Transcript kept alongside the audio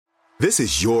This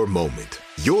is your moment,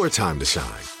 your time to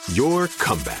shine, your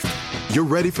comeback. You're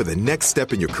ready for the next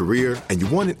step in your career, and you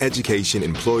want an education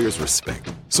employers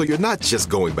respect. So you're not just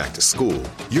going back to school,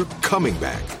 you're coming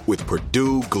back with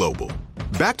Purdue Global.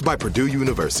 Backed by Purdue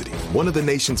University, one of the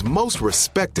nation's most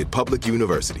respected public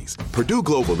universities, Purdue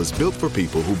Global is built for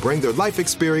people who bring their life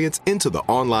experience into the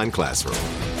online classroom.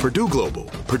 Purdue Global,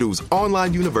 Purdue's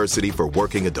online university for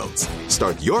working adults.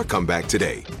 Start your comeback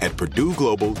today at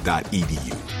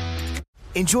purdueglobal.edu.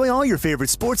 Enjoy all your favorite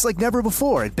sports like never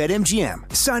before at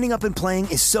BetMGM. Signing up and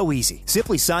playing is so easy.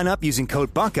 Simply sign up using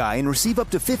code Buckeye and receive up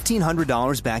to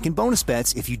 $1,500 back in bonus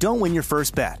bets if you don't win your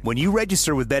first bet. When you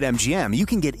register with BetMGM, you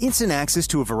can get instant access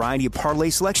to a variety of parlay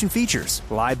selection features,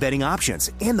 live betting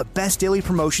options, and the best daily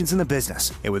promotions in the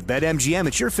business. And with BetMGM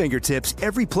at your fingertips,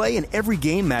 every play and every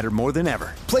game matter more than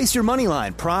ever. Place your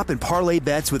moneyline, prop, and parlay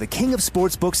bets with the king of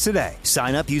sportsbooks today.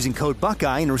 Sign up using code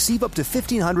Buckeye and receive up to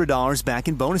 $1,500 back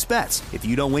in bonus bets if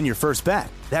you don't win your first bet.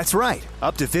 That's right,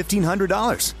 up to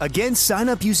 $1,500. Again, sign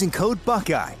up using code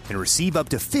Buckeye and receive up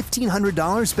to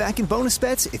 $1,500 back in bonus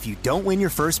bets if you don't win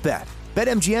your first bet.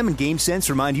 BetMGM and GameSense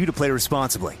remind you to play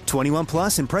responsibly. 21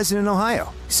 plus and present in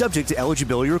Ohio. Subject to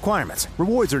eligibility requirements.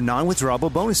 Rewards are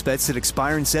non-withdrawable bonus bets that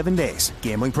expire in 7 days.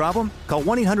 Gambling problem? Call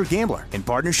 1-800-GAMBLER in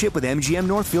partnership with MGM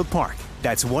Northfield Park.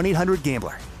 That's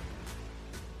 1-800-GAMBLER.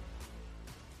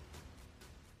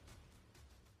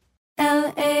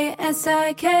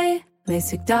 LASIK,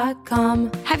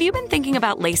 LASIK.com. Have you been thinking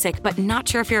about LASIK but not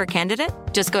sure if you're a candidate?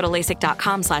 Just go to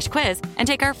LASIK.com/quiz and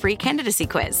take our free candidacy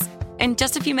quiz. In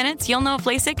just a few minutes, you'll know if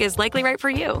LASIK is likely right for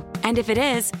you. And if it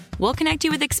is, we'll connect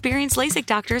you with experienced LASIK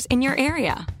doctors in your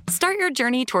area. Start your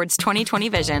journey towards 20/20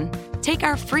 vision. Take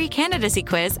our free candidacy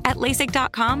quiz at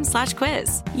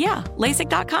LASIK.com/quiz. Yeah,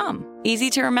 LASIK.com. Easy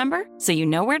to remember, so you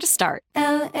know where to start.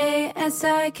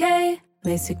 LASIK,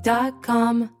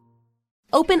 LASIK.com.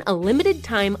 Open a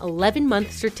limited-time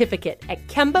 11-month certificate at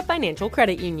Kemba Financial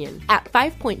Credit Union. At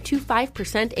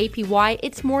 5.25% APY,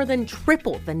 it's more than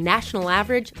triple the national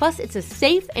average, plus it's a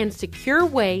safe and secure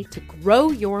way to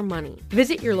grow your money.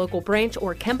 Visit your local branch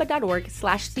or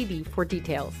kemba.org/cd for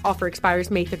details. Offer expires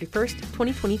May 31st,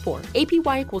 2024.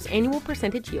 APY equals annual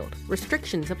percentage yield.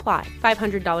 Restrictions apply.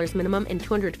 $500 minimum and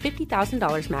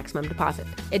 $250,000 maximum deposit.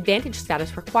 Advantage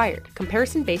status required.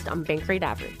 Comparison based on bank rate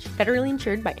average. Federally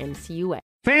insured by NCUA.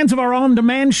 Fans of our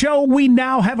on-demand show, we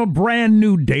now have a brand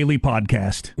new daily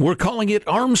podcast. We're calling it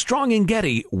Armstrong and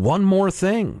Getty, One More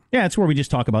Thing. Yeah, it's where we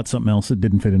just talk about something else that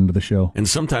didn't fit into the show. And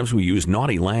sometimes we use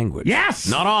naughty language. Yes!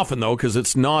 Not often, though, because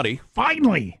it's naughty.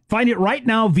 Finally! Find it right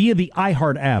now via the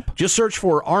iHeart app. Just search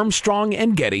for Armstrong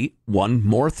and Getty, One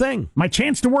More Thing. My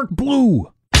chance to work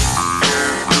blue.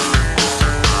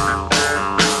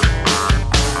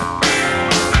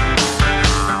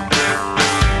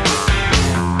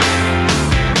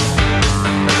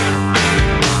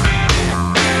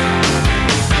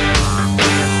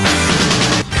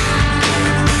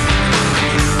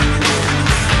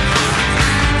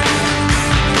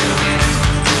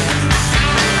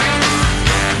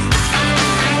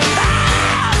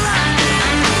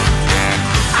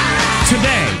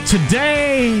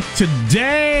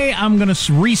 Today, I'm going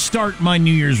to restart my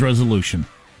New Year's resolution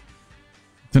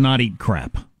to not eat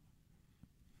crap.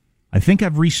 I think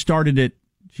I've restarted it.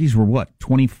 Geez, we're what,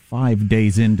 25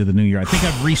 days into the new year? I think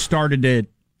I've restarted it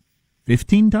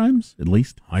 15 times, at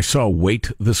least. I saw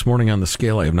weight this morning on the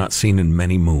scale I have not seen in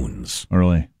many moons.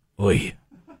 Really? Oy.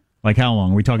 Like how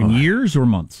long? Are we talking years or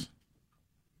months?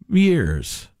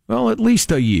 Years. Well, at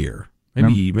least a year.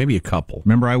 Maybe a couple.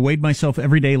 Remember, I weighed myself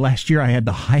every day last year. I had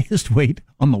the highest weight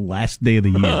on the last day of the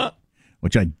year,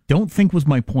 which I don't think was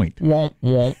my point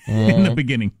in the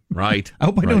beginning. Right. I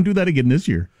hope I don't do that again this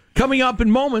year. Coming up in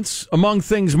moments, among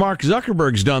things Mark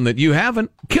Zuckerberg's done that you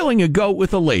haven't, killing a goat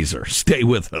with a laser. Stay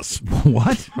with us.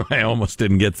 What? I almost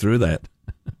didn't get through that.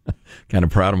 Kind of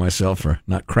proud of myself for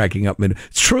not cracking up mid.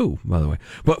 It's true, by the way.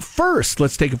 But first,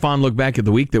 let's take a fond look back at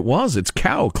the week that was. It's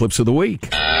Cow Clips of the Week.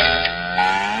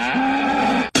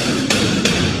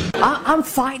 I'm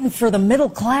fighting for the middle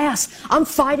class. I'm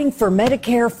fighting for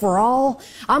Medicare for all.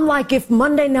 I'm like if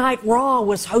Monday Night Raw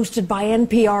was hosted by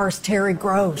NPR's Terry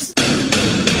Gross.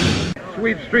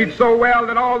 Sweep streets so well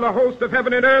that all the hosts of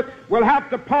heaven and earth will have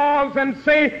to pause and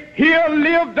say, here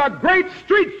lived a great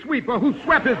street sweeper who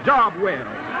swept his job well.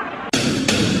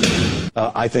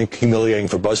 I think humiliating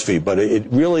for BuzzFeed, but it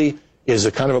really is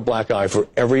a kind of a black eye for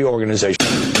every organization.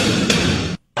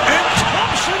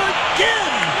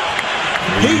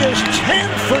 He is 10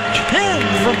 for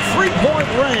 10 from three-point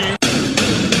range.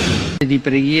 Di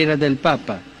preghiera del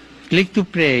Papa. Click to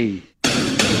pray.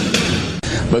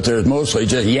 But there's mostly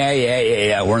just,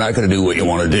 yeah, we're not going to do what you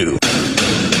want to do.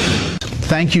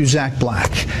 Thank you, Zach Black,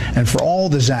 and for all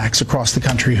the Zachs across the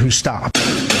country who stopped.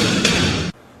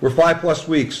 We're 5+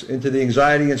 weeks into the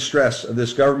anxiety and stress of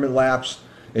this government lapse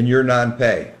in your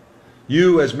non-pay.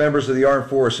 You, as members of the armed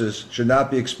forces, should not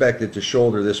be expected to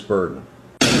shoulder this burden.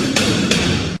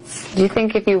 Do you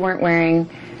think if you weren't wearing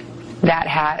that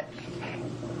hat,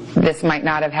 this might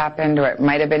not have happened, or it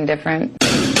might have been different?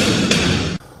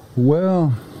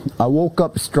 Well, I woke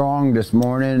up strong this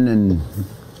morning and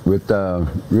with a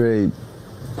really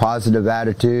positive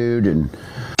attitude. And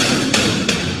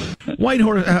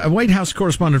White House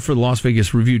correspondent for the Las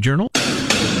Vegas Review-Journal.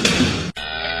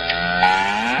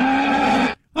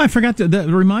 I forgot that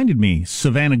reminded me.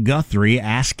 Savannah Guthrie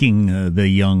asking the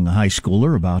young high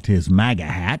schooler about his MAGA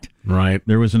hat. Right.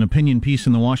 There was an opinion piece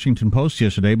in the Washington Post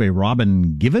yesterday by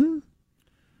Robin Given.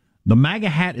 The MAGA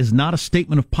hat is not a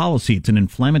statement of policy. It's an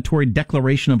inflammatory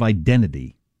declaration of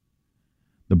identity.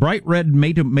 The bright red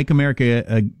Make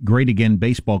America Great Again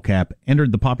baseball cap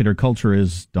entered the popular culture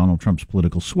as Donald Trump's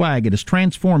political swag. It is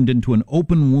transformed into an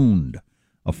open wound,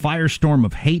 a firestorm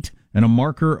of hate, and a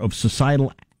marker of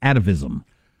societal atavism.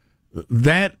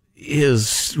 That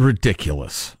is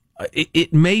ridiculous.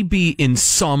 It may be in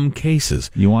some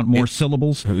cases. You want more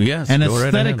syllables? Yes. An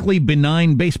aesthetically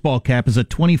benign baseball cap is a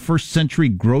 21st century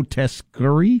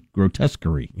grotesquerie?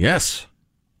 Yes.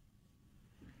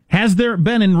 Has there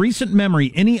been in recent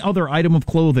memory any other item of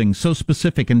clothing so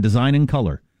specific in design and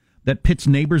color that pits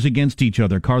neighbors against each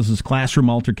other, causes classroom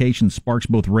altercations, sparks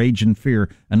both rage and fear,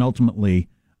 and ultimately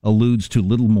alludes to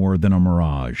little more than a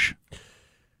mirage?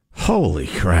 Holy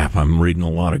crap, I'm reading a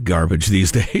lot of garbage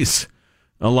these days.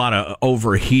 A lot of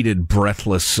overheated,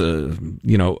 breathless,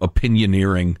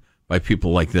 opinioneering by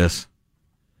people like this.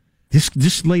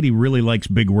 This lady really likes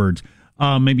big words.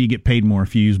 Maybe you get paid more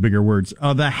if you use bigger words.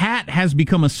 The hat has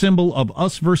become a symbol of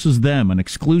us versus them, an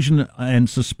exclusion and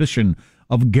suspicion,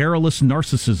 of garrulous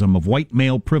narcissism, of white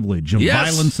male privilege, of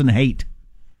violence and hate.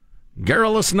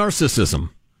 Garrulous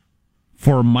narcissism.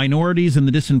 For minorities and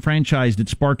the disenfranchised, it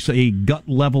sparks a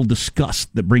gut-level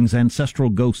disgust that brings ancestral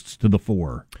ghosts to the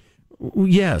fore.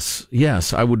 Yes,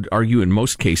 I would argue in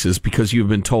most cases, because you've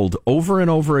been told over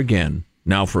and over again,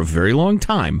 now for a very long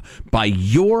time, by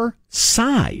your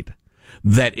side,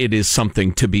 that it is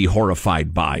something to be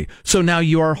horrified by. So now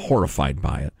you are horrified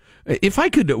by it. If I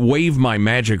could wave my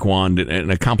magic wand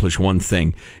and accomplish one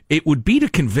thing, it would be to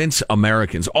convince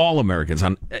Americans, all Americans,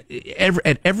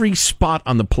 at every spot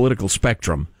on the political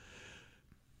spectrum,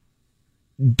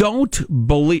 don't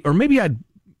believe, or maybe I'd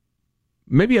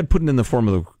put it in the form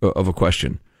of a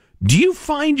question. Do you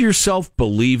find yourself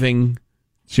believing?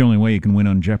 It's the only way you can win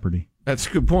on Jeopardy. That's a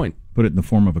good point. Put it in the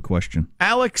form of a question.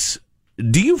 Alex,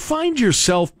 do you find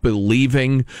yourself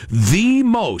believing the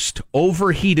most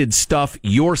overheated stuff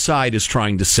your side is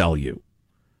trying to sell you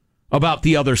about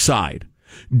the other side?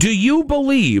 Do you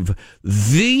believe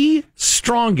the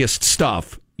strongest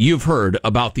stuff you've heard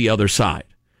about the other side?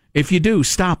 If you do,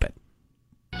 stop it.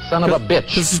 Son of a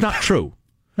bitch. This is not true.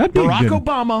 Barack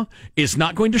Obama is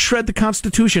not going to shred the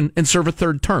Constitution and serve a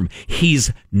third term.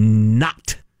 He's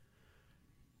not.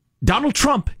 Donald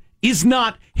Trump is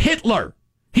not Hitler.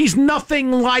 He's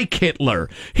nothing like Hitler.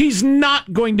 He's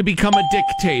not going to become a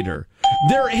dictator.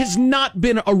 There has not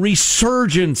been a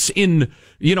resurgence in,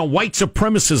 white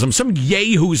supremacism. Some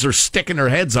yahoos are sticking their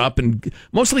heads up and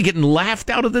mostly getting laughed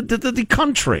out of the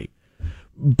country.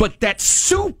 But that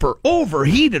super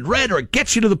overheated rhetoric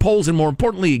gets you to the polls, and more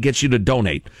importantly, it gets you to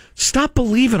donate. Stop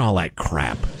believing all that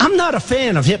crap. I'm not a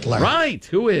fan of Hitler. Right.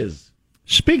 Who is?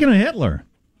 Speaking of Hitler,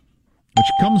 which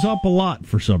comes up a lot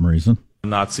for some reason.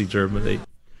 Nazi Germany.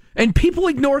 And people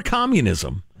ignore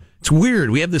communism. It's weird.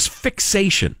 We have this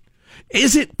fixation.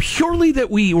 Is it purely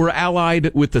that we were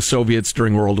allied with the Soviets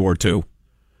during World War II?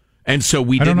 And so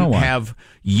we didn't have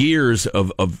years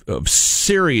of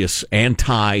serious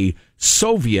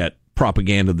anti-Soviet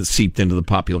propaganda that seeped into the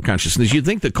popular consciousness. You'd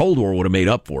think the Cold War would have made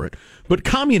up for it. But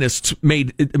communists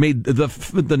made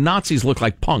the Nazis look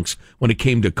like punks when it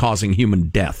came to causing human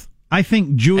death. I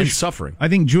think suffering. I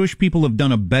think Jewish people have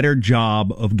done a better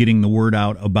job of getting the word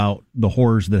out about the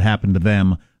horrors that happened to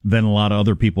them than a lot of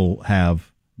other people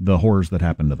have the horrors that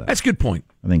happened to them. That's a good point.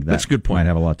 I think that's a good point. Might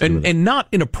have a lot to do with it. And not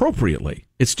inappropriately.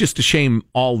 It's just a shame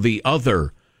all the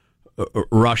other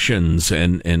Russians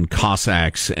and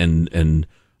Cossacks and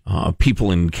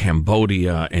people in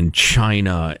Cambodia and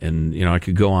China and I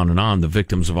could go on, the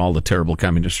victims of all the terrible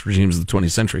communist regimes of the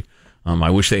 20th century. I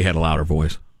wish they had a louder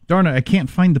voice. Darn it, I can't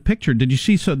find the picture. Did you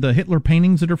see the Hitler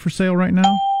paintings that are for sale right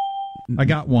now? I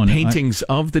got one. Paintings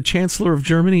of the Chancellor of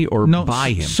Germany or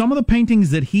by him? Some of the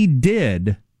paintings that he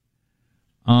did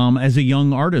as a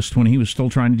young artist when he was still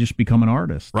trying to just become an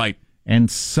artist. Right. and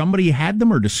somebody had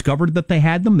them or discovered that they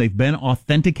had them. They've been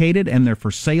authenticated, and they're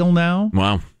for sale now.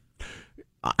 Wow.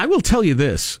 I will tell you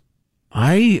this.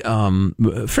 I,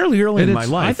 fairly early in my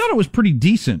life... I thought it was pretty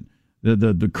decent.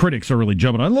 The critics are really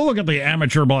jumping on. Look at the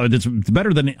amateur ball. It's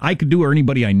better than I could do or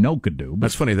anybody I know could do.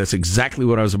 That's funny. That's exactly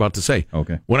what I was about to say.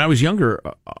 Okay. When I was younger,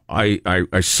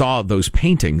 I saw those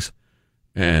paintings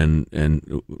and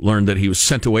learned that he was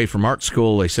sent away from art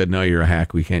school. They said, no, you're a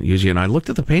hack. We can't use you. And I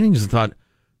looked at the paintings and thought,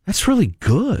 that's really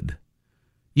good.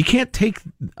 You can't take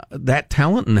that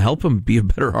talent and help him be a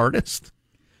better artist.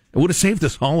 It would have saved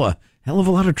us all a hell of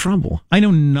a lot of trouble. I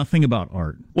know nothing about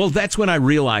art. Well, that's when I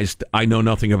realized I know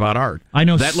nothing about art. I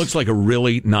know that looks like a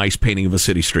really nice painting of a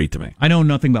city street to me. I know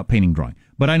nothing about painting, drawing,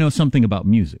 but I know something about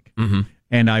music. Mm-hmm.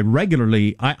 And I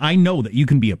regularly, I know that you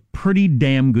can be a pretty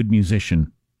damn good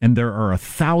musician, and there are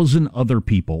 1,000 other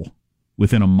people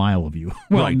within a mile of you.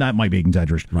 Well, right. That might be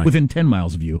exaggeration. Right. Within 10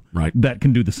 miles of you, right. That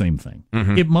can do the same thing.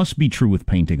 Mm-hmm. It must be true with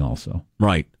painting also.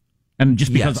 Right. And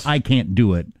just because I can't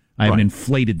do it, I have an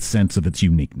inflated sense of its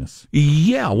uniqueness.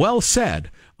 Yeah, well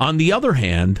said. On the other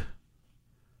hand,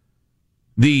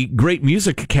 the great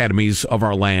music academies of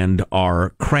our land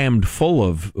are crammed full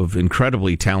of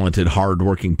incredibly talented,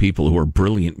 hardworking people who are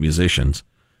brilliant musicians.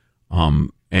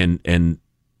 And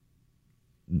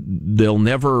they'll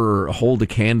never hold a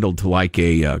candle to like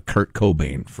a Kurt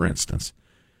Cobain, for instance,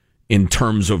 in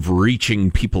terms of reaching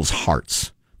people's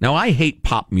hearts. Now, I hate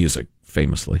pop music,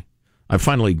 famously.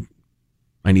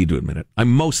 I need to admit it. I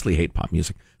mostly hate pop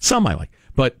music. Some I like,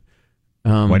 but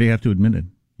why do you have to admit it?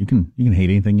 You can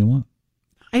hate anything you want.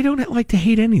 I don't like to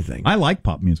hate anything. I like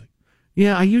pop music.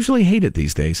 Yeah, I usually hate it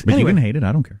these days. But anyway, you can hate it.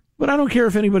 I don't care. But I don't care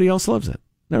if anybody else loves it.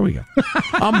 There we go.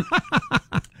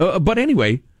 But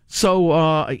anyway, so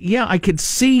I could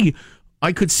see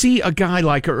a guy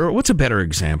like, or what's a better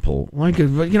example? Like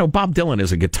Bob Dylan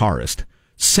is a guitarist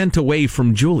sent away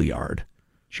from Juilliard.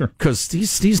 Sure, because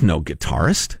he's no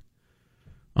guitarist.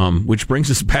 Which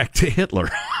brings us back to Hitler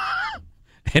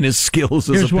and his skills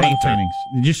as a painter. Paintings.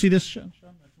 Did you see this, Sean?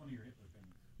 That's one of your Hitler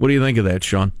paintings. What do you think of that,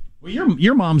 Sean? Well,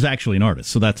 your mom's actually an artist,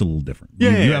 so that's a little different.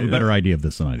 You have a better idea of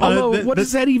this than I do. Although, what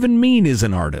does that even mean, as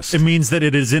an artist? It means that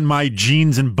it is in my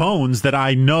genes and bones that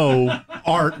I know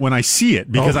art when I see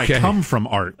it, because I come from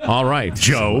art. All right,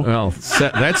 Joe. Well,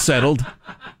 that's settled.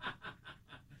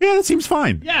 Yeah, that seems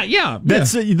fine. Yeah.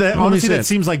 Honestly, that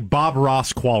seems like Bob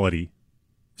Ross quality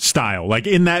style. Like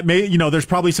in that, there's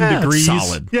probably some degrees. It's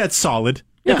solid. Yeah, it's solid.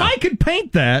 Yeah. If I could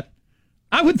paint that,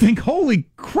 I would think, holy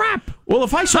crap. Well,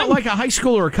 if I saw like a high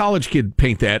school or a college kid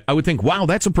paint that, I would think, wow,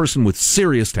 that's a person with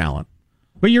serious talent.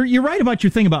 But you're right about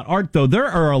your thing about art, though. There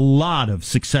are a lot of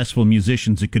successful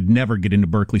musicians that could never get into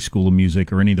Berklee School of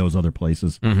Music or any of those other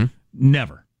places. Mm-hmm.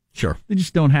 Never. Sure. They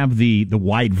just don't have the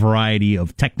wide variety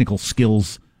of technical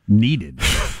skills needed.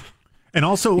 And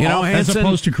also, as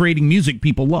opposed to creating music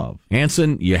people love.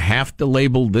 Hanson, you have to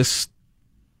label this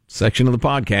section of the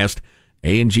podcast,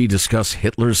 A&G discuss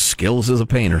Hitler's skills as a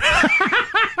painter.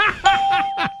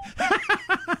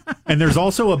 And there's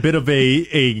also a bit of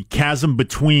a chasm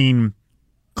between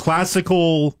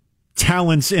classical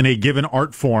talents in a given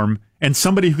art form and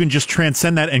somebody who can just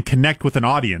transcend that and connect with an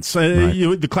audience. Right.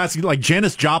 The classic, like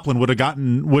Janis Joplin would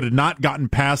have not gotten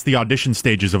past the audition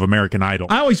stages of American Idol.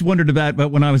 I always wondered about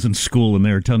when I was in school and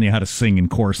they were telling you how to sing in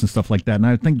chorus and stuff like that. And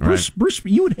I would think, Bruce,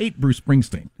 you would hate Bruce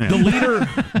Springsteen. Yeah.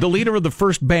 The leader of the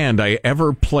first band I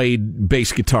ever played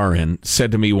bass guitar in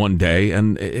said to me one day,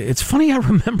 and it's funny I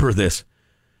remember this.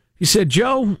 He said,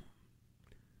 Joe,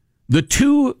 the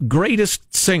two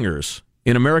greatest singers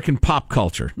in American pop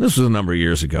culture, this was a number of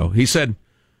years ago, he said,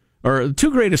 or the two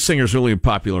greatest singers really in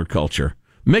popular culture,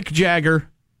 Mick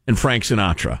Jagger and Frank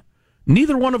Sinatra.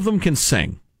 Neither one of them can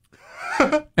sing.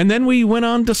 And then we went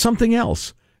on to something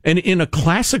else. And in a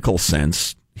classical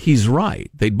sense, he's right.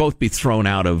 They'd both be thrown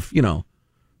out of,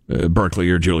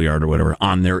 Berklee or Juilliard or whatever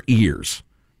on their ears.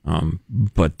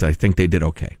 But I think they did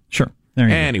okay. Sure.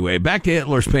 Anyway, back to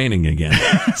Hitler's painting again.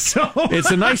 It's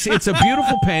a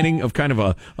beautiful painting of kind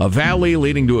of a valley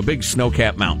leading to a big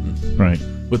snow-capped mountain. Right.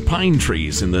 With pine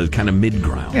trees in the kind of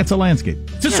mid-ground. Yeah, it's a landscape.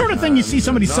 It's the sort of thing you see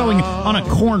somebody selling on a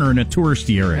corner in a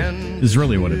touristy area, is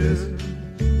really what it is.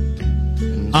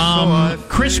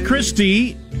 Chris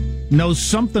Christie knows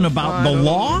something about the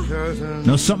law,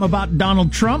 knows something about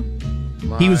Donald Trump.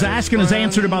 He was asking us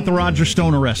answered about the Roger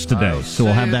Stone arrest today, so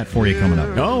we'll have that for you coming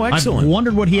up. Oh, excellent. I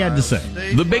wondered what he had to say.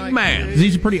 The big man.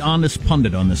 He's a pretty honest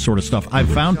pundit on this sort of stuff,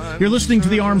 I've found. You're listening to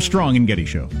the Armstrong and Getty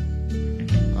Show.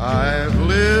 I've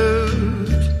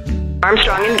lived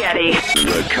Armstrong and Getty,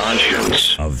 the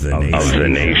conscience of the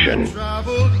nation.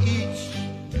 Traveled each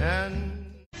and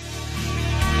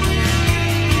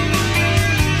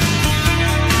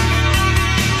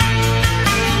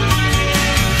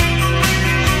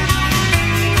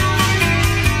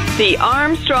The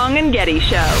Armstrong and Getty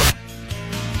Show. I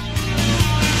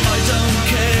don't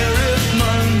care if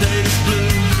Monday's blue,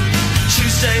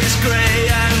 Tuesday's grey,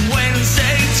 and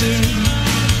Wednesday too.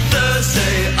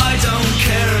 Thursday, I don't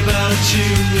care about you.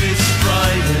 It's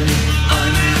Friday,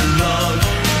 I'm in love.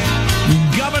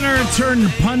 Governor turned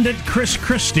pundit Chris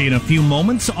Christie in a few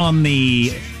moments on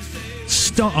the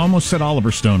almost said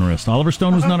Oliver Stone arrest. Oliver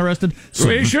Stone was not arrested.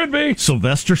 He should be.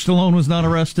 Sylvester Stallone was not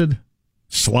arrested.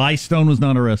 Sly Stone was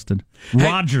not arrested.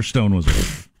 Roger Stone was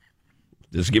arrested.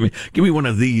 Just give me one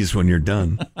of these when you're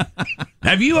done.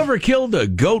 Have you ever killed a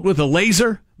goat with a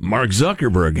laser? Mark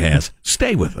Zuckerberg has.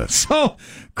 Stay with us. So,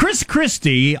 Chris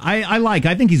Christie, I like.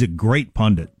 I think he's a great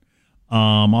pundit.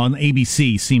 On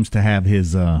ABC, seems to have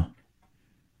his have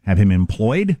him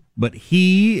employed, but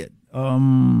he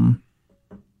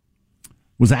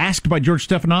was asked by George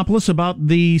Stephanopoulos about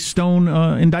the Stone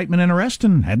indictment and arrest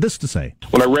and had this to say.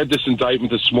 When I read this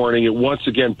indictment this morning, it once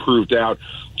again proved out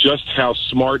just how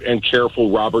smart and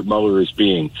careful Robert Mueller is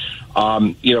being.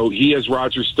 He has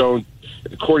Roger Stone,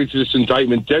 according to this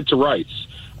indictment, dead to rights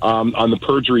on the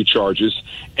perjury charges.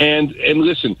 And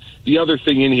listen, the other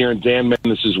thing in here, and Dan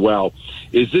mentioned this as well,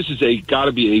 is this is got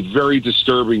to be a very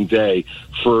disturbing day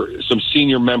for some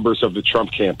senior members of the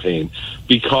Trump campaign,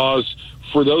 because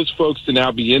for those folks to now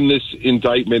be in this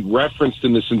indictment, referenced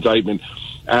in this indictment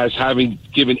as having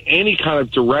given any kind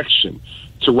of direction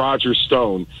to Roger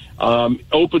Stone,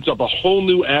 opens up a whole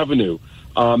new avenue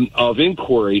of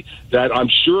inquiry that I'm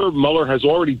sure Mueller has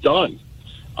already done.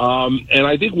 And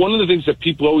I think one of the things that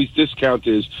people always discount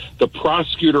is the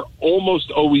prosecutor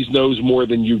almost always knows more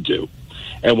than you do.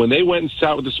 And when they went and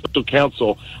sat with the special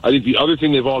counsel, I think the other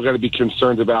thing they've all got to be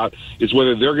concerned about is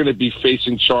whether they're going to be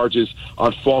facing charges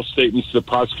on false statements to the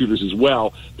prosecutors as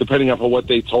well, depending upon what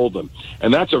they told them.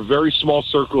 And that's a very small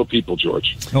circle of people,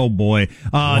 George. Oh, boy.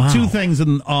 Wow. Two things.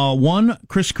 One,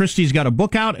 Chris Christie's got a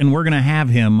book out, and we're going to have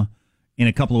him in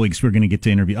a couple of weeks. We're going to get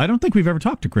to interview. I don't think we've ever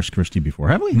talked to Chris Christie before,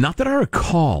 have we? Not that I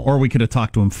recall. Or we could have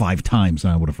talked to him 5 times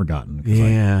and I would have forgotten.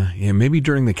 Yeah, maybe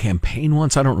during the campaign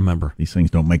once. I don't remember. These things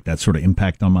don't make that sort of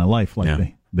impact on my life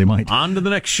like they might. On to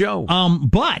the next show.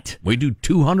 But we do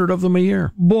 200 of them a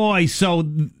year. Boy, so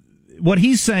what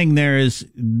he's saying there is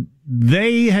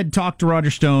they had talked to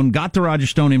Roger Stone, got the Roger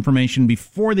Stone information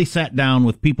before they sat down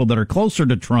with people that are closer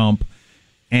to Trump.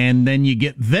 And then you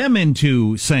get them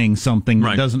into saying something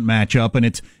that doesn't match up, and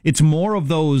it's more of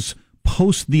those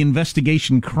post the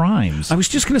investigation crimes. I was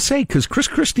just going to say, because Chris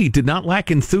Christie did not lack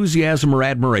enthusiasm or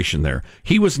admiration there.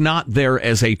 He was not there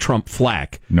as a Trump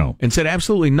flack. No. And said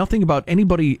absolutely nothing about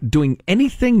anybody doing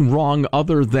anything wrong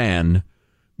other than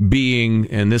being,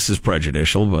 and this is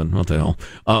prejudicial, but what the hell,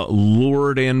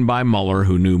 lured in by Mueller,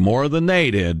 who knew more than they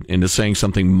did, into saying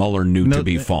something Mueller knew to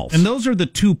be false. And those are the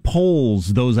two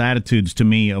poles, those attitudes to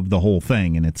me of the whole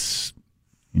thing. And it's,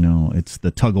 it's the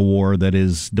tug of war that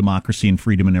is democracy and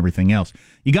freedom and everything else.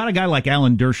 You got a guy like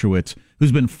Alan Dershowitz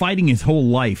who's been fighting his whole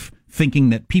life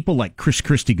thinking that people like Chris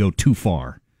Christie go too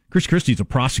far. Chris Christie's a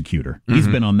prosecutor. Mm-hmm. He's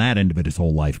been on that end of it his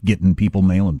whole life, getting people,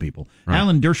 nailing people. Right.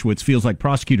 Alan Dershowitz feels like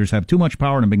prosecutors have too much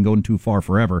power and have been going too far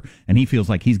forever, and he feels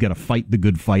like he's got to fight the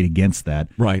good fight against that.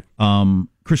 Right.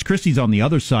 Chris Christie's on the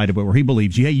other side of it, where he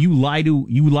believes, you lie to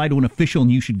an official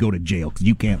and you should go to jail because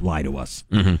you can't lie to us,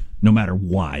 no matter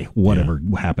why, whatever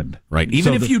happened. Right.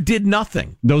 Even if you did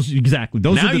nothing. Now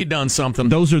you've done something.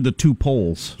 Those are the two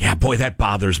poles. Yeah, boy, that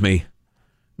bothers me.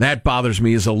 That bothers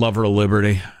me as a lover of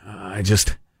liberty.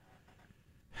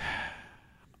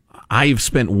 I've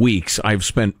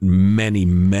spent many,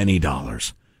 many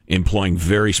dollars employing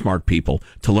very smart people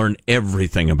to learn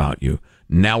everything about you.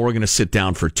 Now we're going to sit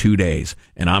down for 2 days,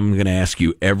 and I'm going to ask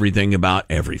you everything about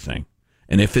everything.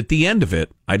 And if at the end of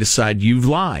it, I decide you've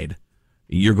lied,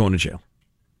 you're going to jail.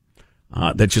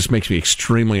 That just makes me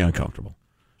extremely uncomfortable.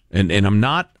 And I'm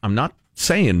not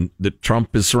saying that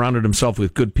Trump has surrounded himself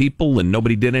with good people and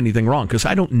nobody did anything wrong, because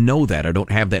I don't know that. I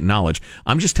don't have that knowledge.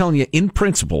 I'm just telling you, in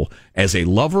principle, as a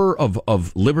lover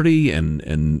of liberty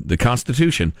and the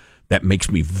Constitution, that makes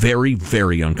me very,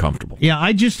 very uncomfortable. Yeah,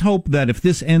 I just hope that if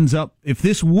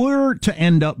this were to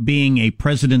end up being a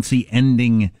presidency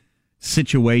ending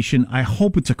situation, I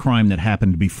hope it's a crime that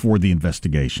happened before the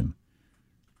investigation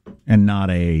and not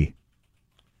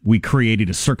we created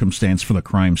a circumstance for the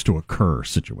crimes to occur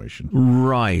situation.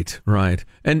 Right.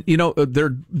 And,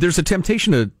 there's a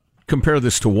temptation to compare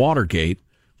this to Watergate,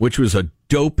 which was a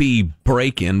dopey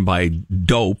break-in by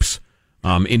dopes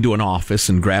into an office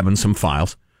and grabbing some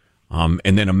files,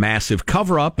 and then a massive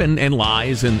cover-up and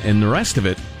lies and the rest of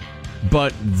it.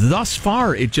 But thus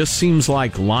far, it just seems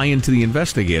like lying to the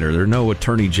investigator. There are no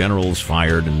attorney generals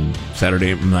fired in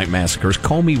Saturday Night Massacres.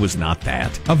 Comey was not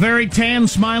that. A very tan,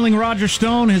 smiling Roger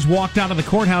Stone has walked out of the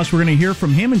courthouse. We're going to hear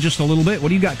from him in just a little bit. What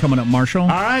do you got coming up, Marshall? All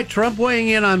right, Trump weighing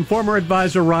in on former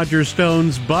advisor Roger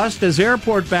Stone's bust as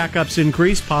airport backups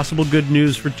increase. Possible good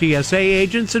news for TSA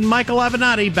agents, and Michael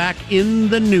Avenatti back in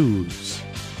the news.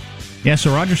 Yeah,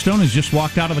 so Roger Stone has just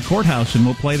walked out of the courthouse, and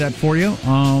we'll play that for you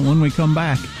when we come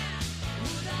back.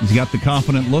 He's got the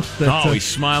confident look. He's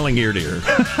smiling ear to ear.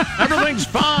 Everything's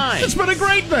fine. It's been a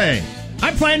great day.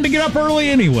 I planned to get up early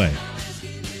anyway.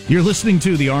 You're listening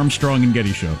to the Armstrong and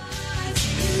Getty Show.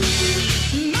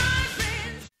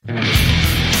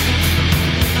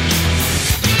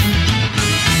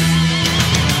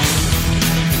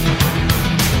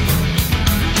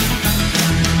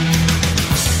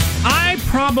 I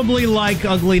probably like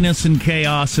ugliness and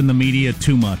chaos in the media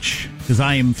too much because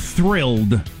I am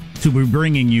thrilled to be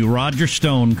bringing you Roger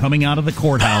Stone coming out of the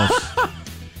courthouse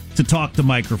to talk to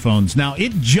microphones. Now,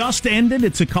 it just ended.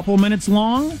 It's a couple minutes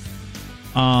long.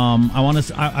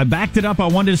 I backed it up. I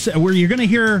wanted to say where you're going to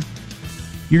hear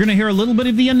a little bit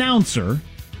of the announcer.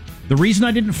 The reason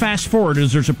I didn't fast forward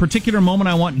is there's a particular moment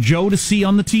I want Joe to see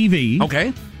on the TV.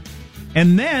 Okay.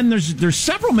 And then there's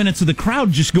several minutes of the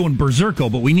crowd just going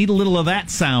berserko, but we need a little of that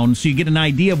sound so you get an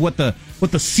idea of what the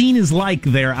scene is like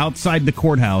there outside the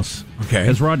courthouse. Okay.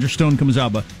 As Roger Stone comes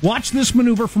out. But watch this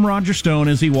maneuver from Roger Stone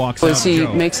as he walks out. As he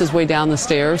makes his way down the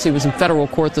stairs, he was in federal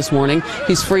court this morning.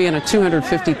 He's free on a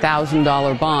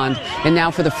 $250,000 bond. And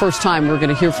now for the first time, we're going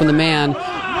to hear from the man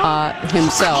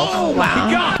himself. Oh,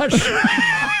 my gosh.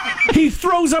 He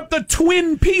throws up the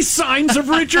twin peace signs of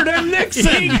Richard M. Nixon.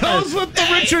 He goes with the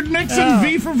Richard Nixon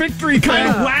V for Victory kind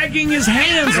of wagging his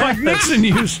hands like Nixon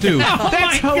used to. Oh,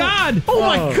 my God. Oh,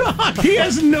 my God. He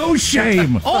has no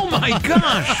shame. Oh, my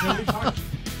gosh.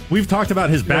 We've talked about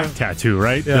his back tattoo,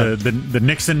 right? Yeah. The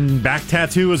Nixon back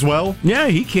tattoo as well? Yeah,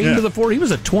 he came to the fore. He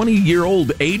was a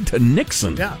 20-year-old aide to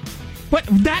Nixon. Yeah. But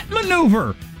that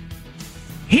maneuver...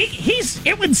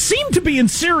 it would seem to be in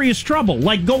serious trouble,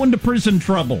 like going to prison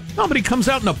trouble. No, but he comes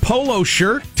out in a polo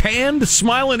shirt, tanned,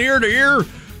 smiling ear to ear.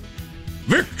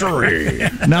 Victory!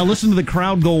 Now listen to the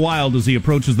crowd go wild as he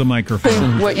approaches the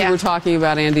microphone. What you were talking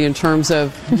about, Andy, in terms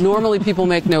of normally people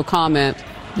make no comment.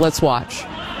 Let's watch.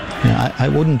 Yeah, I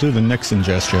wouldn't do the Nixon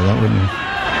gesture. That wouldn't.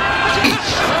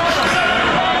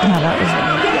 No, that was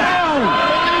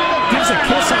gives a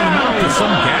kiss on the mouth to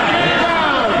some guy.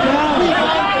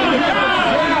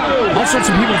 All sorts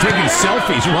of people taking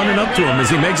selfies, running up to him as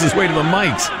he makes his way to the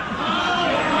mics.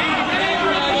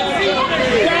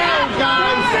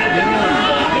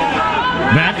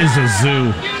 That is a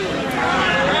zoo.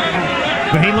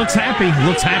 But he looks happy.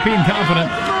 Looks happy and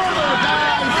confident.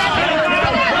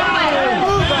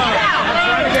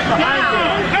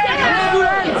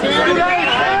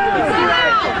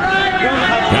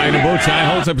 Guy in a bow tie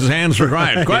holds up his hands for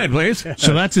quiet. Quiet, please.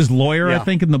 So that's his lawyer, I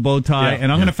think, in the bow tie.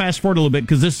 And I'm going to fast forward a little bit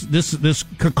because this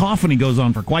cacophony goes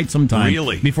on for quite some time.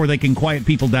 Really? Before they can quiet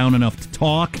people down enough to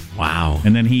talk. Wow.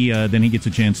 And then he gets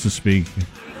a chance to speak.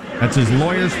 That's his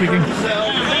lawyer speaking.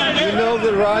 You know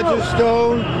that Roger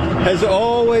Stone has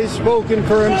always spoken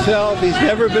for himself. He's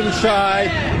never been shy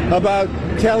about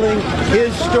telling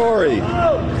his story.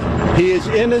 He is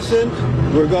innocent.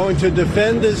 We're going to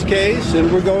defend this case,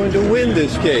 and we're going to win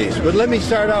this case. But let me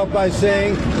start out by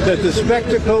saying that the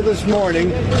spectacle this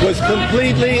morning was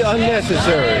completely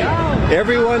unnecessary.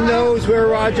 Everyone knows where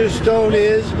Roger Stone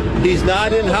is. He's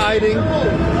not in hiding.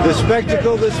 The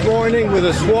spectacle this morning with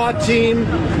a SWAT team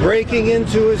breaking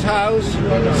into his house,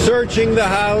 searching the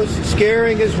house,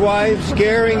 scaring his wife,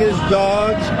 scaring his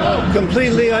dogs,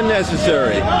 completely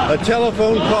unnecessary. A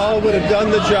telephone call would have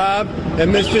done the job,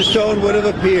 and Mr. Stone would have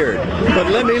appeared. But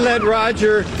let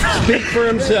Roger speak for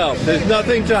himself. There's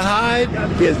nothing to hide.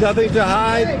 He has nothing to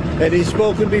hide, and he's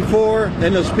spoken before,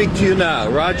 and he'll speak to you now.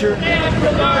 Roger?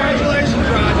 Congratulations,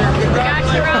 Roger.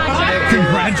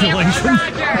 Congratulations.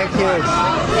 Thank you.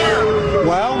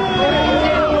 Well,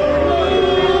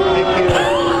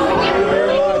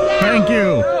 thank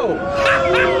you.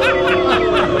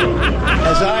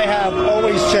 As I have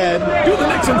always said, do the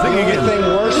Nixon thing again. The only thing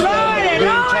worse than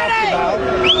being talked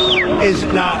about is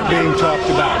not being talked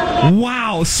about.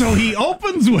 Wow. So he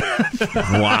opens with...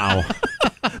 Wow.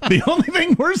 The only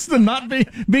thing worse than not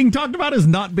being talked about is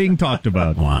not being talked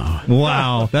about. Wow.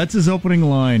 Wow. That's his opening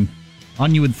line.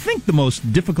 On, you would think, the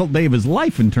most difficult day of his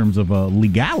life in terms of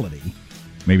legality.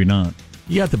 Maybe not.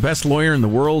 You got the best lawyer in the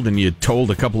world, and you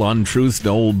told a couple of untruths to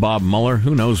old Bob Mueller.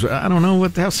 Who knows? I don't know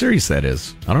how serious that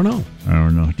is. I don't know.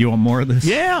 Do you want more of this?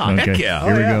 Yeah, okay. heck yeah.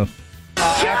 Here we go.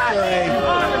 After a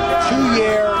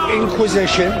 2-year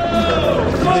inquisition,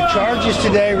 the charges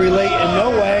today relate in no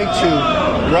way to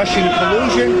Russian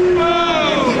collusion,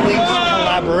 WikiLeaks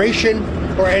collaboration,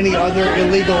 or any other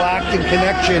illegal act in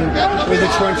connection with the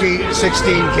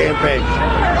 2016 campaign.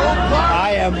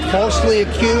 I am falsely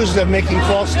accused of making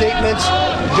false statements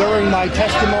during my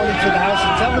testimony to the House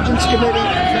Intelligence Committee.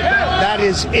 That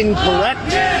is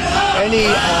incorrect. Any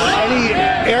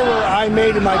error I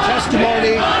made in my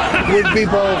testimony would be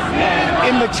both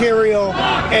immaterial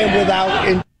and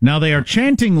without. Now they are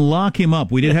chanting "Lock him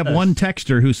up." We did have one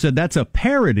texter who said that's a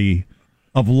parody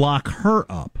of "Lock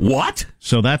her up." What?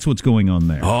 So that's what's going on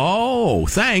there. Oh,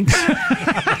 thanks.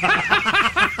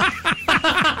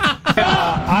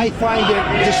 I find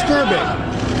it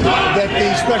disturbing that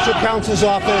the special counsel's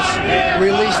office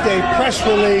released a press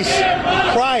release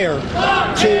prior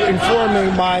to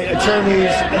informing my attorneys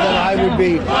that I would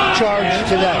be charged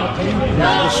today.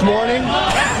 This morning,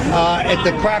 at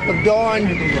the crack of dawn,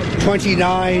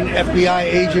 29 FBI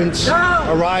agents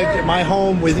arrived at my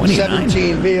home with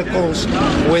 17 vehicles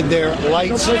with their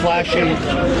lights flashing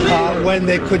when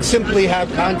they could simply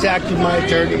have contacted my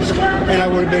attorneys, and I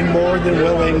would have been more than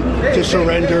willing to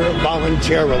surrender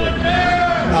voluntarily.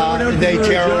 They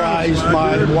terrorized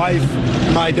my wife,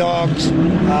 my dogs.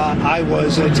 I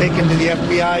was taken to the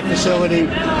FBI facility,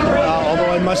 although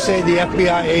I must say the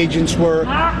FBI agents were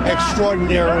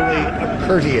extraordinarily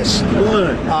courteous.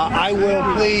 I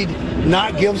will plead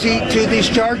not guilty to these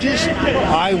charges.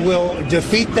 I will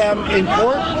defeat them in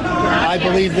court. I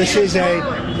believe this is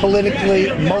a politically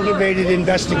motivated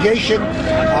investigation.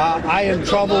 I am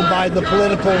troubled by the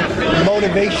political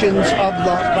motivations of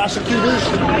the prosecutors.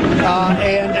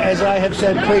 And as I have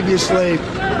said previously,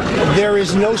 there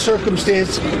is no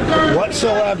circumstance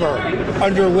whatsoever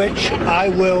under which I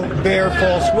will bear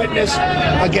false witness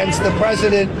against the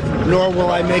president, nor will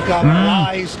I make up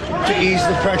lies to ease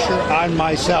the pressure on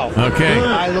myself. Okay.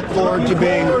 I look forward to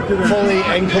being fully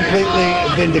and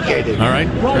completely vindicated. All right.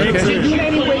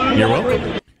 Okay. You're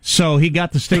welcome. So he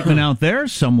got the statement out there.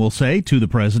 Some will say to the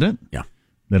president, yeah,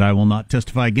 that I will not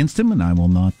testify against him, and I will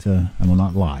not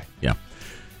lie. Yeah,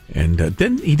 and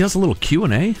then he does a little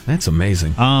Q&A. That's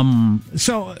amazing.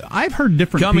 So I've heard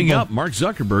different coming people, up. Mark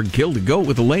Zuckerberg killed a goat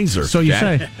with a laser. So you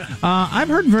Jack. say? I've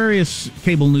heard various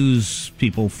cable news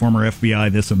people, former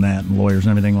FBI, this and that, and lawyers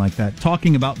and everything like that,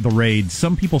 talking about the raids.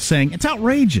 Some people saying it's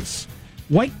outrageous.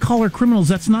 White collar criminals.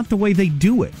 That's not the way they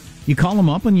do it. You call them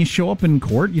up and you show up in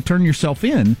court, you turn yourself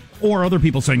in, or other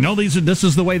people saying, no, this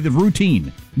is the way, the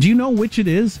routine. Do you know which it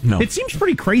is? No. It seems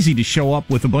pretty crazy to show up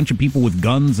with a bunch of people with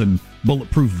guns and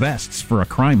bulletproof vests for a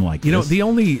crime like this. You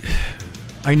know,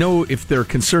 I know if they're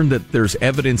concerned that there's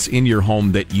evidence in your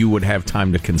home that you would have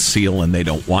time to conceal and they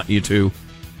don't want you to,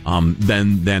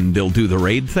 then they'll do the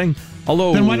raid thing.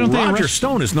 Although then why don't Roger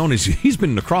Stone is known as, he's been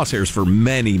in the crosshairs for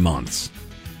many months.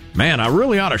 Man, I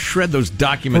really ought to shred those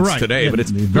documents today, but it's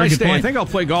a nice day. I think I'll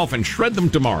play golf and shred them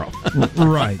tomorrow.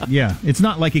 Right, yeah. It's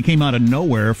not like it came out of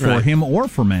nowhere for him or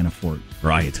for Manafort.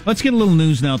 Right. Let's get a little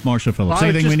news now with Marshall Phillips.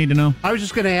 Anything we need to know? I was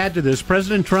just going to add to this.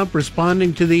 President Trump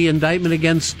responding to the indictment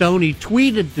against Stone, he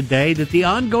tweeted today that the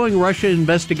ongoing Russia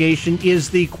investigation is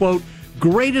the, quote,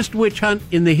 greatest witch hunt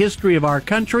in the history of our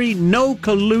country. No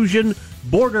collusion.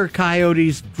 Border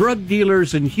coyotes, drug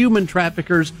dealers, and human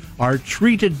traffickers are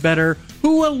treated better.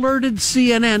 Who alerted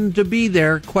CNN to be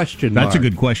there? That's a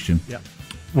good question. Yeah.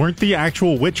 Weren't the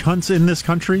actual witch hunts in this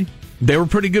country? They were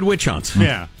pretty good witch hunts.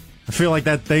 Yeah. I feel like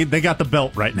that they got the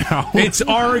belt right now. It's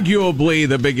arguably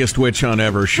the biggest witch hunt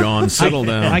ever, Sean. Settle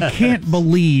down. I can't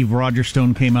believe Roger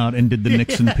Stone came out and did the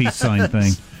Nixon peace sign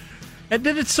thing. And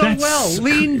did it so well.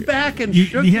 Leaned back and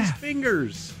shook his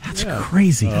fingers. That's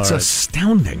crazy. It's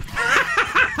astounding.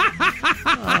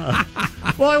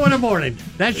 Boy, what a morning.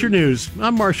 That's your news.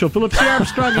 I'm Marshall Phillips, the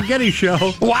Armstrong and Getty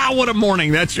Show. Wow, what a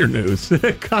morning. That's your news.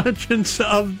 The conscience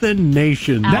of the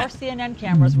nation. Our CNN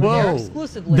cameras were there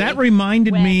exclusively. That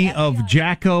reminded me of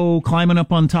Jacko climbing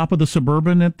up on top of the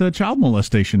Suburban at the child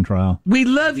molestation trial. We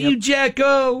love you,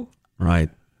 Jacko. Right.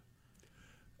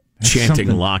 Chanting,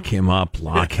 lock him up,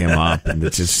 and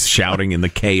it's just shouting in the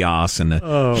chaos, and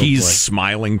he's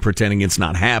smiling, pretending it's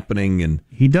not happening, and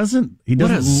he doesn't. What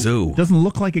a zoo! Doesn't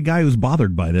look like a guy who's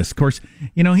bothered by this. Of course,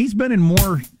 you know he's been in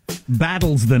more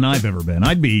battles than I've ever been.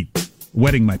 I'd be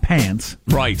wetting my pants.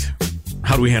 Right.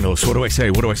 How do we handle this? What do I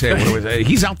say? What do I say? What do I say?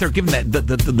 He's out there giving that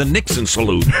the Nixon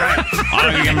salute.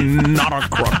 I am not a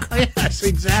crook. Yes,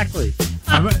 exactly.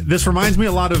 This reminds me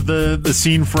a lot of the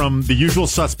scene from The Usual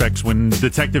Suspects when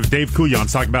Detective Dave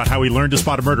Couillon's talking about how he learned to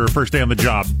spot a murderer first day on the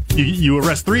job. You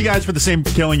arrest 3 guys for the same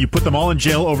killing. You put them all in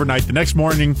jail overnight. The next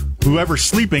morning, whoever's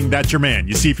sleeping, that's your man.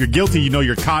 You see if you're guilty, you know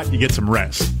you're caught, you get some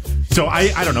rest. So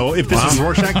I don't know if this is a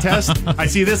Rorschach test. I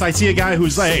see this. I see a guy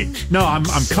who's like, hey, no, I'm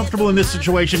comfortable in this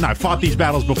situation. I've fought these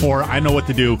battles before. I know what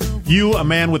to do. You, a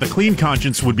man with a clean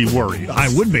conscience, would be worried. I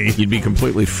would be. You'd be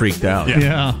completely freaked out.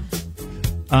 Yeah.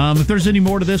 If there's any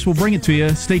more to this, we'll bring it to you.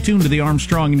 Stay tuned to the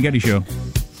Armstrong and Getty Show.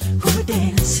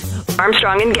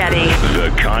 Armstrong and Getty.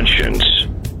 The conscience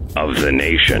of the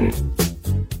nation.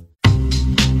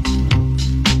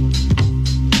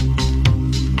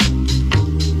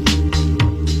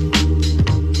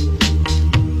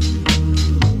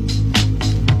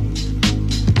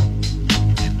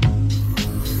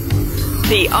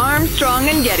 The Armstrong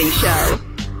and Getty Show.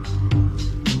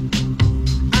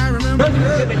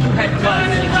 That you had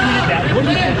guns. You tweeted that. What do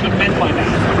you think he meant by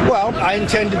that? Well, I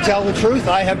intend to tell the truth.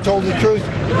 I have told the truth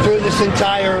through this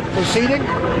entire proceeding,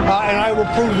 and I will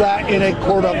prove that in a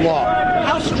court of law.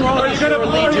 How strong is your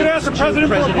allegiance to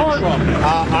President Trump?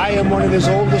 I am one of his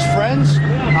oldest friends.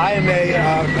 I am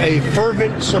a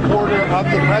fervent supporter of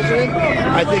the president.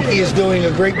 I think he is doing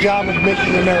a great job of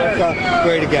making America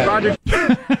great again.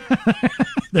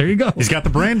 There you go. He's got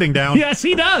the branding down. Yes,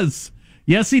 he does.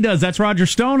 Yes, he does. That's Roger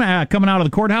Stone coming out of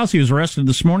the courthouse. He was arrested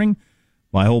this morning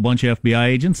by a whole bunch of FBI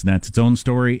agents, and that's its own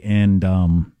story, and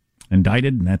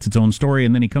indicted, and that's its own story.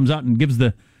 And then he comes out and gives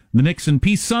the Nixon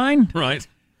peace sign. Right.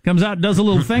 Comes out, does a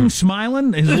little thing,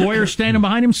 smiling. His lawyer standing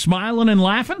behind him, smiling and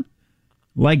laughing,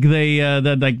 like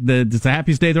it's the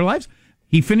happiest day of their lives.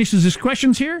 He finishes his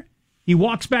questions here. He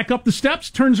walks back up the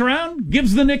steps, turns around,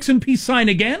 gives the Nixon peace sign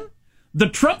again. The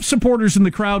Trump supporters in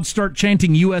the crowd start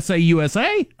chanting USA,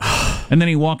 USA, and then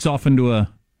he walks off into a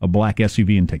black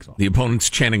SUV and takes off. The opponent's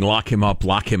chanting, lock him up,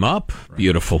 lock him up. Right.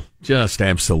 Beautiful. Just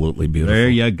absolutely beautiful. There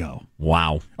you go.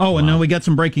 Wow. Oh, and now we got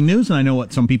some breaking news, and I know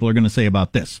what some people are going to say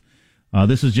about this.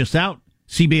 This is just out.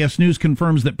 CBS News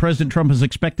confirms that President Trump is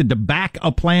expected to back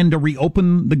a plan to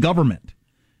reopen the government,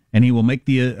 and he will make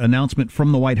the announcement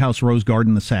from the White House Rose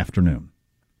Garden this afternoon.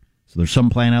 So there's some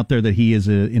plan out there that he is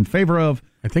in favor of.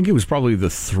 I think it was probably the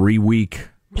 3-week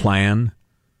plan.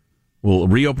 We'll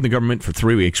reopen the government for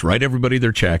 3 weeks, write everybody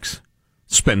their checks,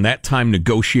 spend that time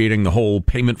negotiating the whole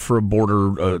payment for a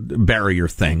border barrier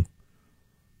thing.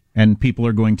 And people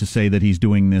are going to say that he's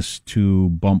doing this to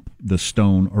bump the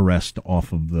Stone arrest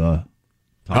off of the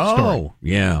top story. Oh,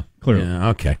 yeah. Clearly. Yeah,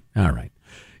 okay. All right.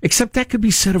 Except that could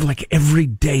be said of like every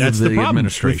day that's of the problem.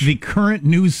 administration. With the current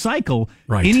news cycle,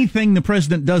 right. Anything the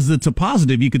president does that's a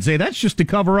positive, you could say that's just to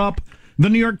cover up the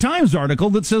New York Times article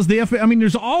that says the FBI. I mean,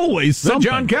 there's always something.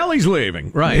 John Kelly's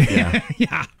leaving. Right.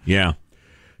 Yeah. Yeah.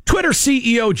 Twitter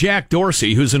CEO Jack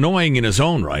Dorsey, who's annoying in his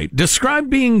own right,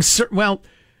 described being, well,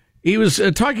 he was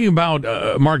talking about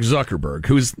Mark Zuckerberg,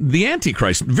 who's the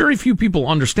Antichrist. Very few people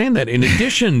understand that. In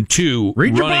addition to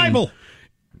read your Bible.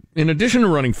 In addition to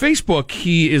running Facebook,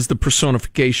 he is the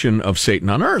personification of Satan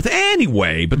on earth.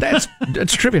 Anyway, but that's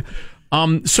trivia.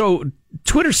 So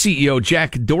Twitter CEO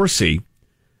Jack Dorsey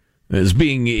is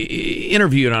being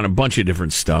interviewed on a bunch of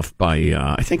different stuff by,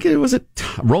 I think it was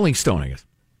Rolling Stone, I guess.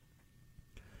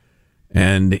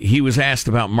 And he was asked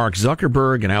about Mark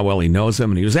Zuckerberg and how well he knows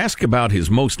him, and he was asked about his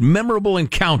most memorable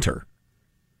encounter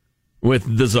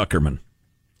with the Zuckerman.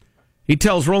 He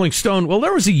tells Rolling Stone, well,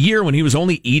 there was a year when he was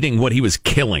only eating what he was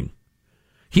killing.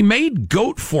 He made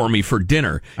goat for me for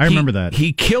dinner. I remember that.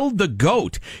 He killed the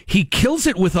goat. He kills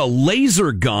it with a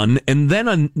laser gun and then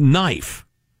a knife.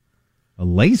 A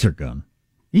laser gun?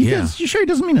 You sure he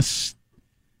doesn't mean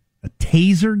a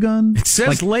taser gun? It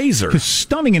says laser. Because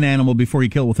stunning an animal before you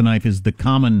kill it with a knife is the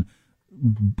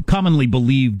commonly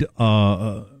believed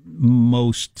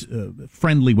most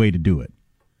friendly way to do it.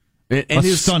 And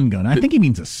a stun gun. I think he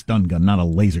means a stun gun, not a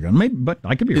laser gun. Maybe, but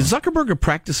I could be wrong. Is Zuckerberg a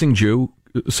practicing Jew?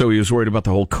 So he was worried about the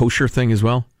whole kosher thing as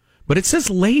well? But it says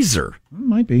laser.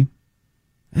 Might be.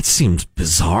 That seems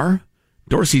bizarre.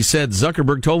 Dorsey said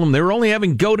Zuckerberg told him they were only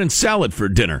having goat and salad for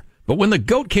dinner. But when the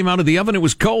goat came out of the oven, it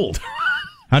was cold.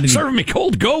 Serving me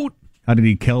cold goat. How did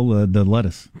he kill the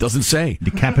lettuce? Doesn't say.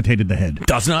 Decapitated the head.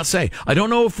 Does not say. I don't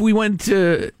know if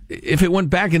if it went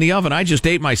back in the oven. I just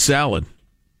ate my salad.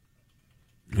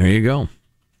 There you go.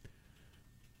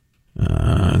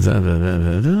 And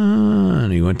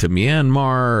he went to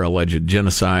Myanmar, alleged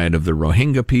genocide of the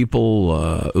Rohingya people,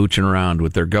 ooching around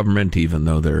with their government, even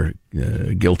though they're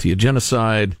guilty of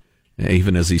genocide,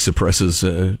 even as he suppresses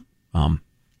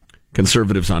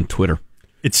conservatives on Twitter.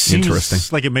 It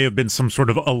seems like it may have been some sort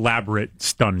of elaborate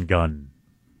stun gun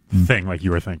thing, like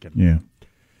you were thinking. Yeah.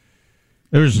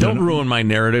 Don't ruin my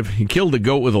narrative. He killed a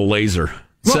goat with a laser.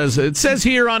 It says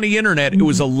here on the internet it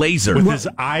was a laser. With his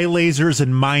eye lasers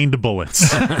and mind bullets.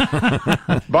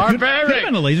 Barbaric! Could have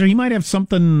been a laser. He might have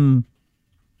something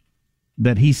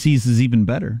that he sees as even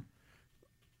better.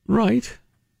 Right.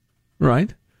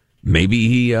 Maybe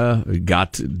he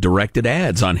got directed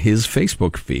ads on his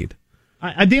Facebook feed.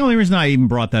 The only reason I even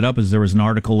brought that up is there was an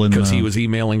article in... Because he was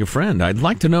emailing a friend. I'd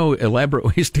like to know elaborate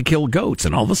ways to kill goats,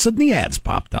 and all of a sudden the ads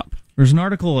popped up. There's an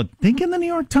article, I think in the New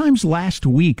York Times last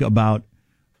week, about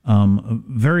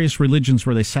various religions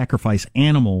where they sacrifice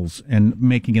animals and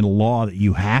making it a law that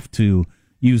you have to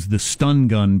use the stun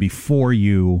gun before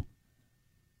you...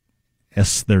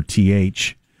 their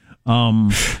TH.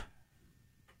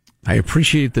 I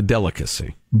appreciate the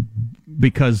delicacy.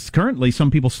 Because currently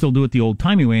some people still do it the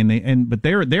old-timey way, but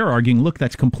they're arguing, look,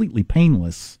 that's completely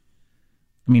painless.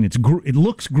 I mean, it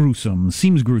looks gruesome,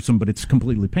 seems gruesome, but it's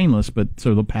completely painless. But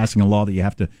so they're passing a law that you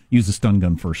have to use the stun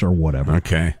gun first or whatever.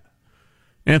 Okay.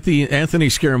 Anthony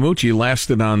Scaramucci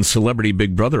lasted on Celebrity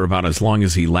Big Brother about as long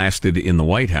as he lasted in the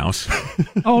White House.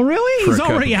 Oh, really? He's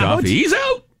already out? He's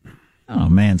out! Oh,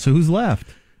 man. So who's left?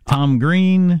 Tom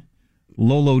Green,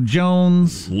 Lolo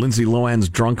Jones, Lindsay Lohan's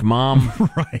drunk mom.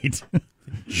 Right.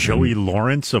 Joey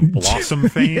Lawrence of Blossom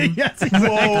fame. Yes,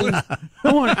 exactly.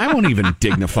 I won't even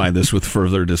dignify this with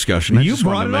further discussion. I just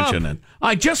wanted to mention it.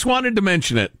 I just wanted to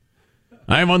mention it.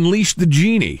 I've unleashed the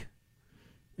genie.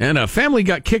 And a family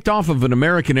got kicked off of an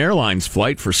American Airlines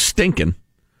flight for stinking.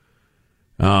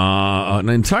 An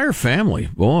entire family,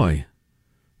 boy.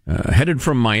 Headed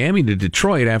from Miami to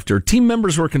Detroit after team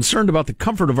members were concerned about the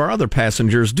comfort of our other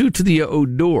passengers due to the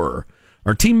odor.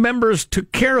 Our team members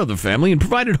took care of the family and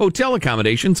provided hotel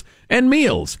accommodations and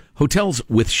meals. Hotels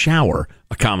with shower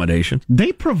accommodation.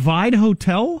 They provide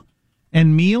hotel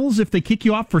and meals if they kick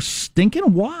you off for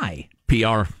stinking? Why?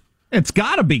 PR. It's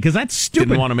got to be, because that's stupid.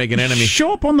 Didn't want to make an enemy.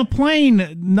 Show up on the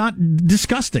plane, not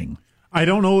disgusting. I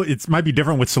don't know. It might be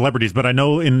different with celebrities, but I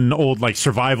know in old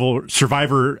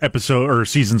Survivor episode or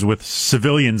seasons with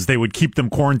civilians, they would keep them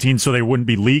quarantined so there wouldn't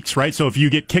be leaks, right? So if you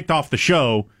get kicked off the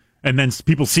show and then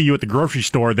people see you at the grocery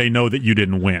store, they know that you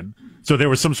didn't win. So there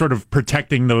was some sort of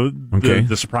protecting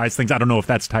the surprise things. I don't know if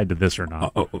that's tied to this or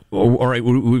not. All right,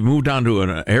 we moved on to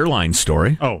an airline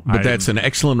story. But that's an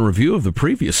excellent review of the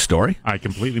previous story. I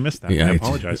completely missed that. Yeah, I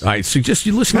apologize. I suggest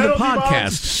you listen to the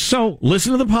podcast. So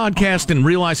listen to the podcast and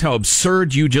realize how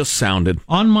absurd you just sounded.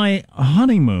 On my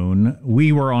honeymoon,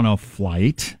 we were on a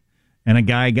flight, and a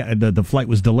guy the flight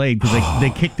was delayed because they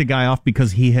kicked the guy off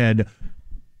because he had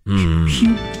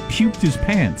puked his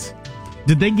pants.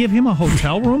 Did they give him a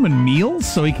hotel room and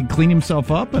meals so he could clean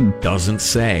himself up? And doesn't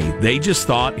say. They just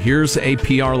thought, here's a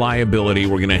PR liability.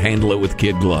 We're going to handle it with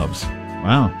kid gloves.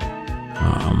 Wow.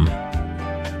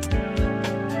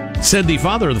 Said the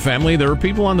father of the family, there are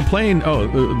people on the plane.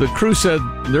 The crew said,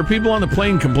 there are people on the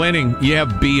plane complaining,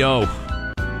 B.O.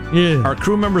 Yeah. Our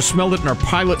crew members smelled it and our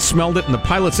pilot smelled it, and the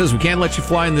pilot says we can't let you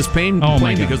fly in this plane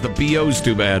because the BO's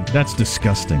too bad. That's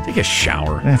disgusting. Take a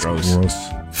shower. That's gross.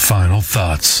 Final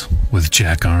thoughts with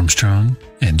Jack Armstrong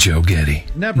and Joe Getty.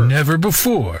 Never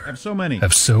before have so many.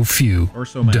 Have so few or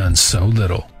so many. Done so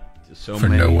little for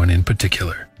no one in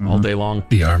particular. All day long.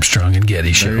 The Armstrong and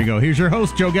Getty Show. There you go. Here's your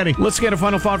host, Joe Getty. Let's get a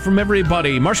final thought from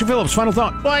everybody. Marcia Phillips, final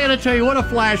thought. Well, I got to tell you, what a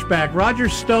flashback. Roger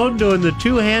Stone doing the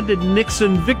two-handed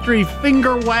Nixon victory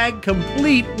finger wag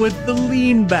complete with the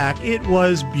lean back. It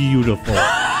was beautiful.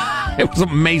 It was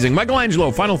amazing.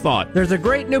 Michelangelo, final thought. There's a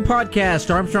great new podcast,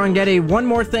 Armstrong Getty One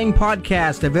More Thing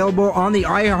podcast, available on the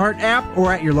iHeart app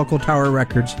or at your local Tower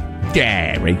Records.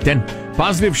 Yeah, right then.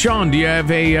 Positive Sean, do you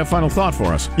have a final thought for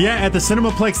us? Yeah, at the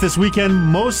Cinemaplex this weekend,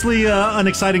 mostly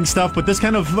unexciting stuff, but this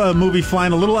kind of movie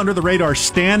flying a little under the radar,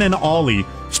 Stan and Ollie,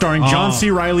 starring John C.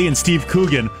 Reilly and Steve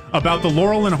Coogan, about the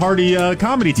Laurel and Hardy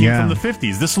comedy team from the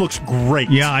 50s. This looks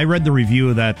great. Yeah, I read the review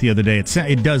of that the other day.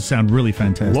 It does sound really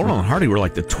fantastic. Laurel and Hardy were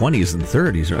like the 20s and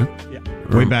 30s, right?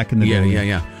 Yeah. Way back in the day.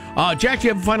 Yeah. Jack, do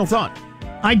you have a final thought?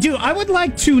 I do. I would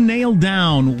like to nail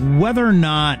down whether or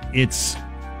not it's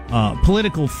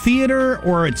political theater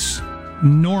or it's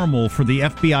normal for the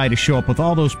FBI to show up with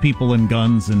all those people in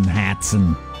guns and hats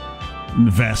and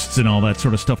vests and all that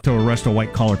sort of stuff to arrest a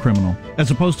white-collar criminal, as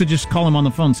opposed to just call him on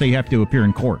the phone and say you have to appear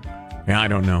in court. Yeah, I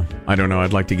don't know.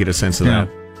 I'd like to get a sense of that.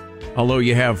 Although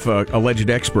you have alleged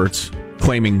experts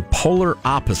claiming polar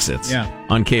opposites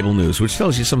on cable news, which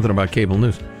tells you something about cable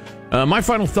news. My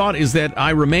final thought is that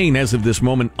I remain, as of this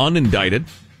moment, unindicted.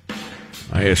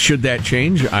 Should that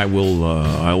change, I will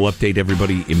update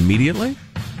everybody immediately.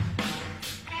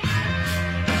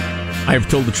 I have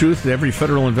told the truth to every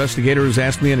federal investigator who's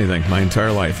asked me anything my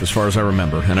entire life, as far as I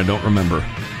remember, and I don't remember.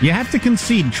 You have to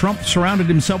concede Trump surrounded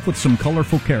himself with some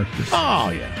colorful characters. Oh,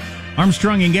 yeah. All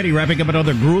Armstrong and Getty wrapping up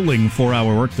another grueling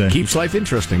 4-hour workday. Keeps life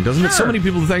interesting, doesn't it? So many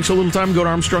people thank so little time. Go to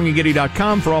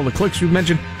ArmstrongandGetty.com for all the clicks we've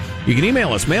mentioned. You can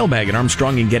email us,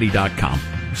 mailbag@ArmstrongandGetty.com.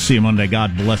 See you Monday.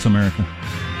 God bless America.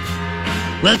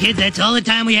 Well, kids, that's all the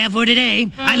time we have for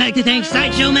today. I'd like to thank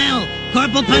Sideshow Mel,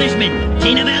 Corporal Punishment,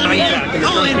 Tina Valeria, and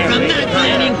from Not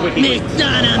Planning, Miss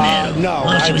Donna Mel. No,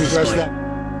 oh, she was addressed that.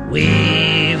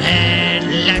 We've had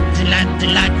lots and lots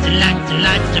and lots and lots and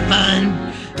lots of fun.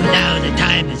 Now the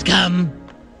time has come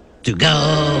to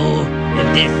go.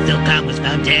 If this silk cock was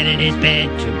found dead in his bed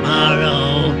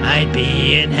tomorrow, I'd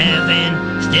be in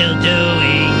heaven still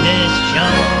doing this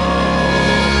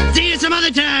show. See you some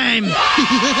other time.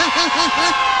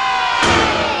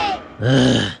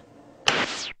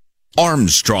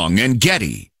 Armstrong and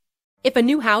Getty. If a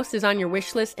new house is on your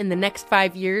wish list in the next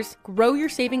 5 years, grow your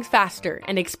savings faster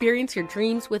and experience your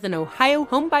dreams with an Ohio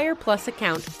Homebuyer Plus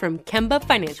account from Kemba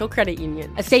Financial Credit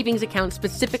Union. A savings account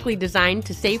specifically designed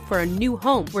to save for a new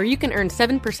home, where you can earn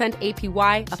 7%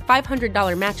 APY, a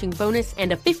 $500 matching bonus,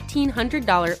 and a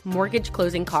 $1,500 mortgage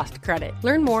closing cost credit.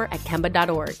 Learn more at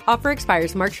Kemba.org. Offer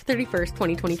expires March 31st,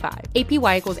 2025.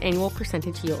 APY equals annual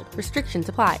percentage yield. Restrictions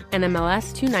apply.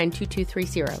 NMLS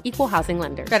 292230. Equal housing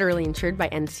lender. Federally insured by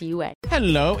NCUA.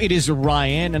 Hello, it is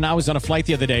Ryan, and I was on a flight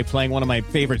the other day playing one of my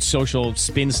favorite social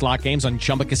spin slot games on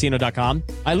ChumbaCasino.com.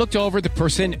 I looked over at the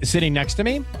person sitting next to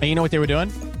me, and you know what they were doing?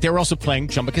 They were also playing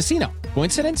Chumba Casino.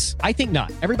 Coincidence? I think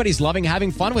not. Everybody's loving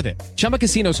having fun with it. Chumba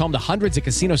Casino is home to hundreds of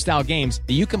casino-style games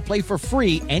that you can play for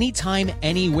free anytime,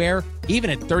 anywhere, even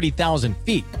at 30,000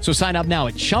 feet. So sign up now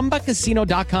at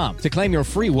ChumbaCasino.com to claim your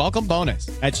free welcome bonus.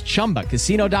 That's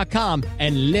ChumbaCasino.com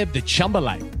and live the Chumba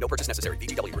life. No purchase necessary.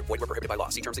 VGW. Void where prohibited by law.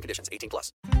 See terms and conditions.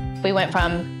 18+. We went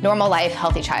from normal life,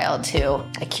 healthy child to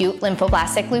acute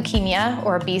lymphoblastic leukemia,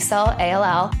 or B-cell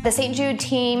ALL. The St. Jude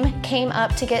team came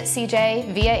up to get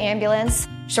CJ via ambulance.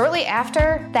 Shortly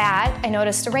after that, I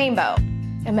noticed a rainbow.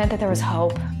 It meant that there was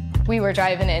hope. We were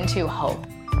driving into hope.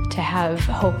 To have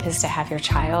hope is to have your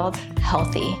child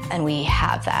healthy, and we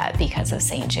have that because of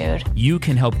St. Jude. You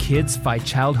can help kids fight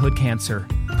childhood cancer.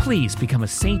 Please become a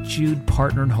St. Jude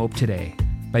Partner in Hope today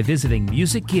by visiting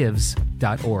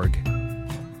musicgives.org.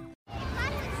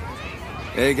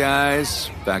 Hey guys,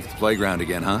 back at the playground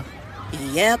again, huh?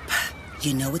 Yep.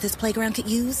 You know what this playground could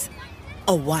use?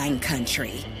 A wine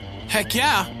country. Heck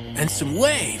yeah, and some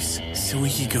waves so we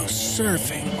could go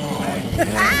surfing. Oh,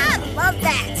 yeah. Love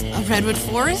that. A redwood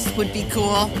forest would be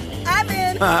cool. I'm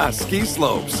in. Ski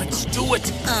slopes. Let's do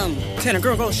it. Can a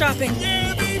girl go shopping?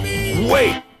 Yeah, baby.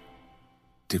 Wait.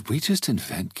 Did we just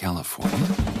invent California?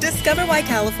 Discover why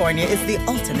California is the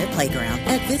ultimate playground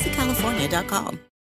at visitcalifornia.com.